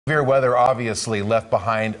Severe weather obviously left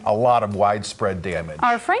behind a lot of widespread damage.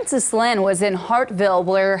 Our Frances Lynn was in Hartville,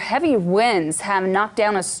 where heavy winds have knocked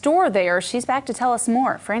down a store there. She's back to tell us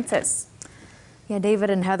more. Frances. Yeah, David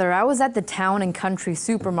and Heather, I was at the Town and Country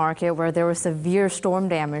supermarket where there was severe storm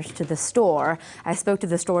damage to the store. I spoke to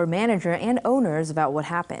the store manager and owners about what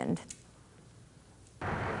happened.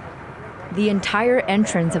 The entire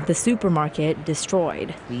entrance of the supermarket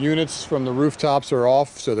destroyed. The units from the rooftops are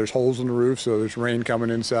off, so there's holes in the roof, so there's rain coming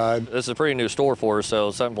inside. This is a pretty new store for us,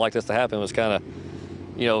 so something like this to happen was kind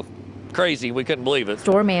of, crazy. We couldn't believe it.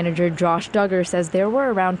 Store manager Josh Duggar says there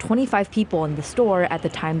were around 25 people in the store at the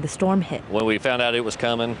time the storm hit. When we found out it was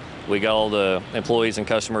coming, we got all the employees and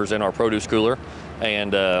customers in our produce cooler,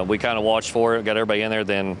 and we kind of watched for it, got everybody in there.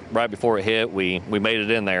 Then right before it hit, we made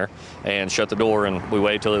it in there and shut the door, and we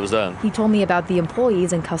waited till it was done. He told me about the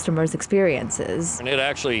employees and customers' experiences. And it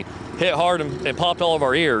actually hit hard and popped all of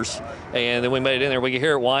our ears, and then we made it in there. We could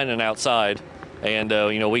hear it whining outside. And,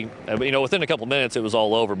 within a couple minutes, it was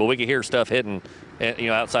all over, but we could hear stuff hitting,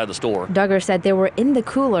 outside the store. Duggar said they were in the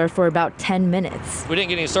cooler for about 10 minutes. We didn't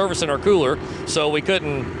get any service in our cooler, so we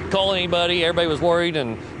couldn't call anybody. Everybody was worried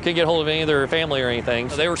and couldn't get hold of any of their family or anything.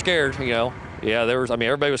 So they were scared, Yeah,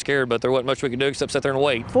 everybody was scared, but there wasn't much we could do except sit there and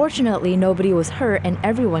wait. Fortunately, nobody was hurt and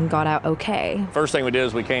everyone got out okay. First thing we did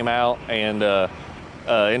is we came out and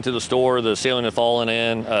into the store. The ceiling had fallen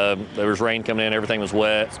in. There was rain coming in. Everything was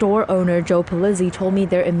wet. Store owner Joe Palizzi told me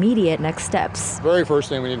their immediate next steps. The very first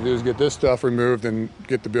thing we need to do is get this stuff removed and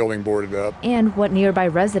get the building boarded up. And what nearby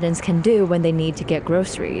residents can do when they need to get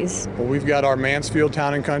groceries. Well, we've got our Mansfield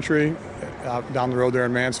Town and Country down the road there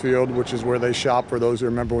in Mansfield, which is where they shop for those who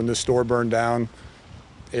remember when this store burned down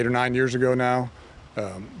 8 or 9 years ago now.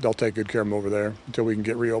 They'll take good care of them over there until we can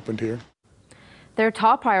get reopened here. Their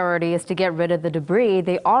top priority is to get rid of the debris.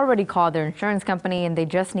 They already called their insurance company and they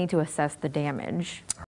just need to assess the damage.